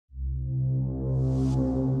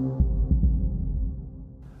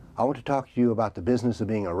I want to talk to you about the business of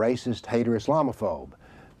being a racist, hater, Islamophobe,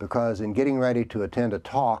 because in getting ready to attend a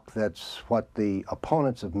talk, that's what the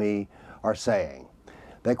opponents of me are saying.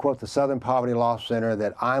 They quote the Southern Poverty Law Center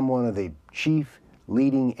that I'm one of the chief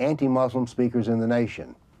leading anti-Muslim speakers in the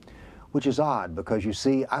nation, which is odd because, you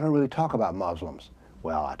see, I don't really talk about Muslims.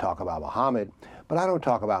 Well, I talk about Muhammad, but I don't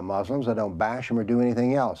talk about Muslims. I don't bash them or do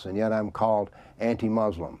anything else, and yet I'm called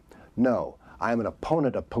anti-Muslim. No, I'm an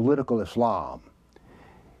opponent of political Islam.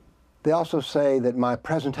 They also say that my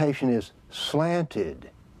presentation is slanted.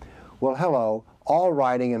 Well, hello, all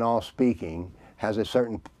writing and all speaking has a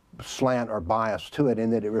certain slant or bias to it in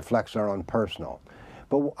that it reflects our own personal.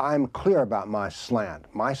 But I'm clear about my slant.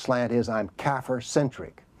 My slant is I'm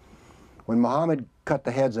Kafir-centric. When Muhammad cut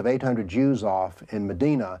the heads of 800 Jews off in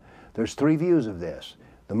Medina, there's three views of this.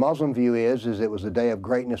 The Muslim view is it was a day of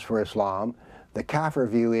greatness for Islam. The Kafir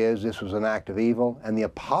view is this was an act of evil, and the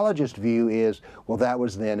apologist view is, well, that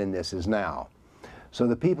was then and this is now. So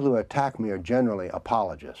the people who attack me are generally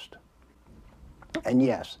apologists. And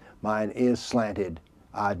yes, mine is slanted,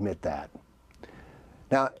 I admit that.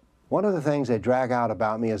 Now, one of the things they drag out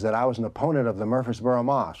about me is that I was an opponent of the Murfreesboro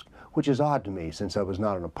Mosque, which is odd to me since I was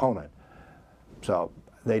not an opponent. So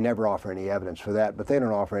they never offer any evidence for that, but they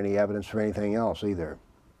don't offer any evidence for anything else either.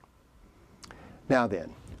 Now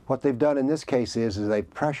then, what they've done in this case is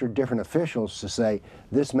they've pressured different officials to say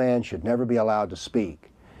this man should never be allowed to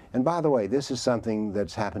speak. And by the way, this is something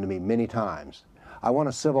that's happened to me many times. I won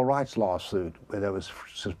a civil rights lawsuit where there was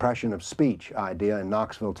suppression of speech idea in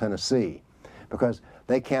Knoxville, Tennessee, because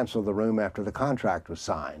they canceled the room after the contract was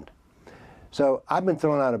signed. So I've been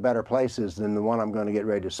thrown out of better places than the one I'm going to get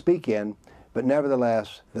ready to speak in, but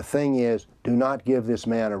nevertheless, the thing is, do not give this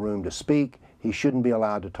man a room to speak. He shouldn't be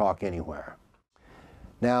allowed to talk anywhere.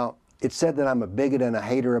 Now, it's said that I'm a bigot and a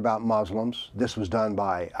hater about Muslims. This was done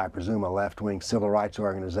by, I presume, a left-wing civil rights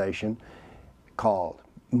organization called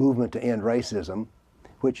Movement to End Racism,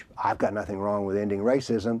 which I've got nothing wrong with ending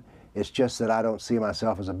racism. It's just that I don't see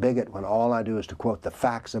myself as a bigot when all I do is to quote the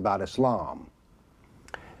facts about Islam.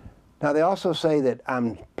 Now, they also say that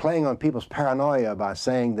I'm playing on people's paranoia by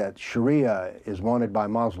saying that Sharia is wanted by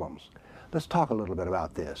Muslims. Let's talk a little bit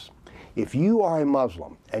about this. If you are a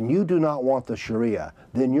Muslim and you do not want the Sharia,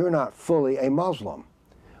 then you're not fully a Muslim.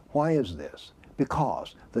 Why is this?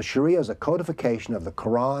 Because the Sharia is a codification of the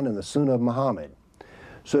Quran and the Sunnah of Muhammad.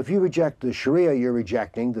 So if you reject the Sharia, you're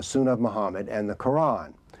rejecting the Sunnah of Muhammad and the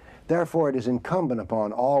Quran. Therefore, it is incumbent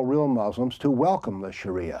upon all real Muslims to welcome the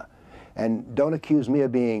Sharia. And don't accuse me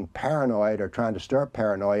of being paranoid or trying to stir up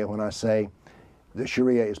paranoia when I say the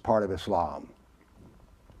Sharia is part of Islam.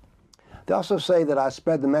 They also say that I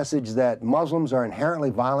spread the message that Muslims are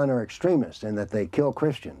inherently violent or extremists and that they kill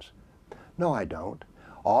Christians. No, I don't.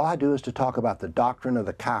 All I do is to talk about the doctrine of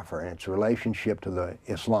the Kafir and its relationship to the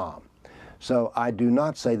Islam. So I do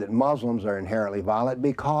not say that Muslims are inherently violent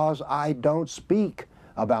because I don't speak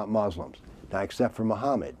about Muslims, now except for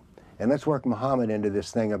Muhammad. And let's work Muhammad into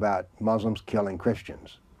this thing about Muslims killing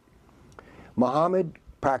Christians. Muhammad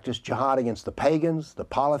practiced jihad against the pagans, the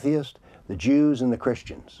polytheists, the Jews, and the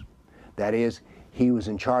Christians. That is, he was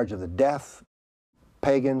in charge of the deaf,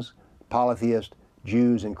 pagans, polytheists,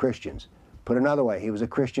 Jews, and Christians. Put another way, he was a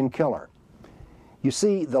Christian killer. You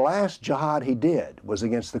see, the last jihad he did was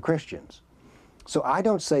against the Christians. So I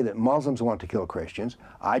don't say that Muslims want to kill Christians.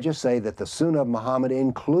 I just say that the Sunnah of Muhammad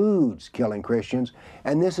includes killing Christians,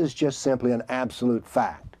 and this is just simply an absolute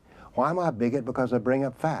fact. Why am I a bigot? Because I bring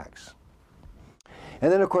up facts.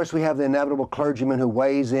 And then, of course, we have the inevitable clergyman who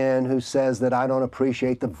weighs in, who says that I don't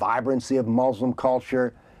appreciate the vibrancy of Muslim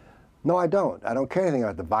culture. No, I don't. I don't care anything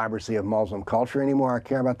about the vibrancy of Muslim culture anymore. I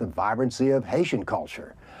care about the vibrancy of Haitian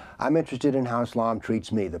culture. I'm interested in how Islam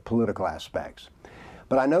treats me, the political aspects.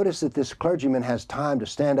 But I notice that this clergyman has time to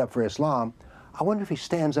stand up for Islam. I wonder if he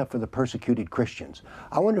stands up for the persecuted Christians.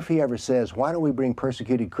 I wonder if he ever says, why don't we bring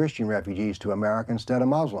persecuted Christian refugees to America instead of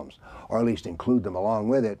Muslims, or at least include them along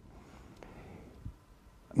with it.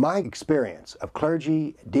 My experience of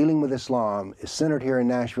clergy dealing with Islam is centered here in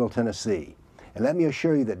Nashville, Tennessee. And let me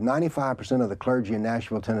assure you that 95% of the clergy in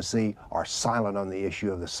Nashville, Tennessee are silent on the issue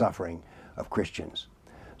of the suffering of Christians.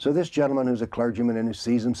 So this gentleman who's a clergyman and who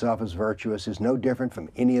sees himself as virtuous is no different from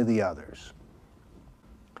any of the others.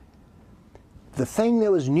 The thing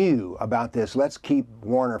that was new about this, let's keep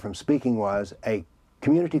Warner from speaking, was a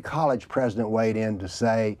community college president weighed in to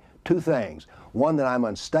say two things. One, that I'm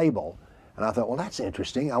unstable. And I thought, well, that's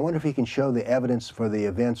interesting. I wonder if he can show the evidence for the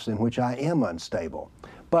events in which I am unstable.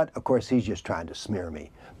 But, of course, he's just trying to smear me.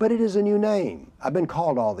 But it is a new name. I've been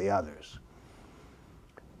called all the others.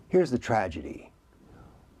 Here's the tragedy.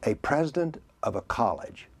 A president of a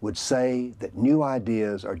college would say that new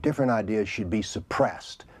ideas or different ideas should be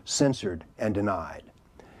suppressed, censored, and denied.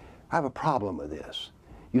 I have a problem with this.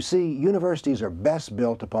 You see, universities are best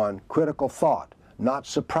built upon critical thought, not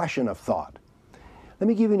suppression of thought. Let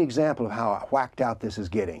me give you an example of how whacked out this is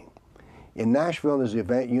getting. In Nashville, there's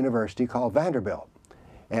a university called Vanderbilt,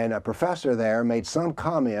 and a professor there made some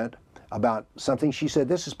comment about something. She said,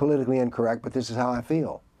 "This is politically incorrect, but this is how I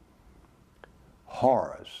feel."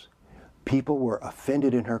 Horrors. People were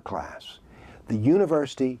offended in her class. The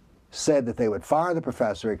university said that they would fire the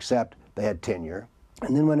professor except they had tenure.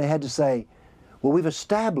 And then when they had to say, well, we've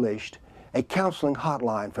established a counseling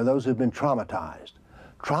hotline for those who've been traumatized.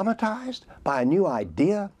 Traumatized by a new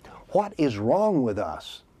idea? What is wrong with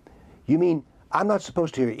us? You mean I'm not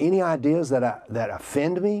supposed to hear any ideas that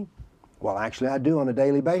offend me? Well, actually I do on a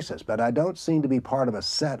daily basis, but I don't seem to be part of a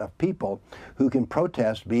set of people who can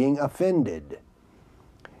protest being offended.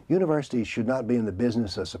 Universities should not be in the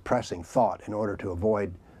business of suppressing thought in order to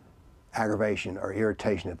avoid aggravation or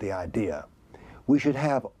irritation at the idea. We should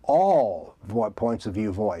have all points of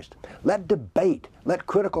view voiced. Let debate, let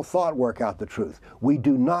critical thought work out the truth. We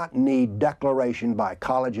do not need declaration by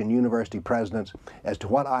college and university presidents as to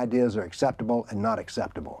what ideas are acceptable and not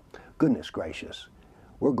acceptable. Goodness gracious,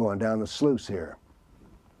 we're going down the sluice here.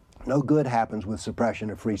 No good happens with suppression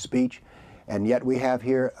of free speech, and yet we have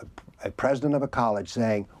here a president of a college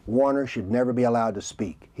saying Warner should never be allowed to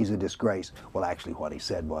speak. He's a disgrace. Well, actually what he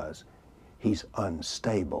said was, he's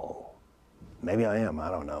unstable. Maybe I am,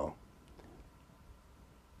 I don't know.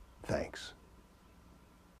 Thanks.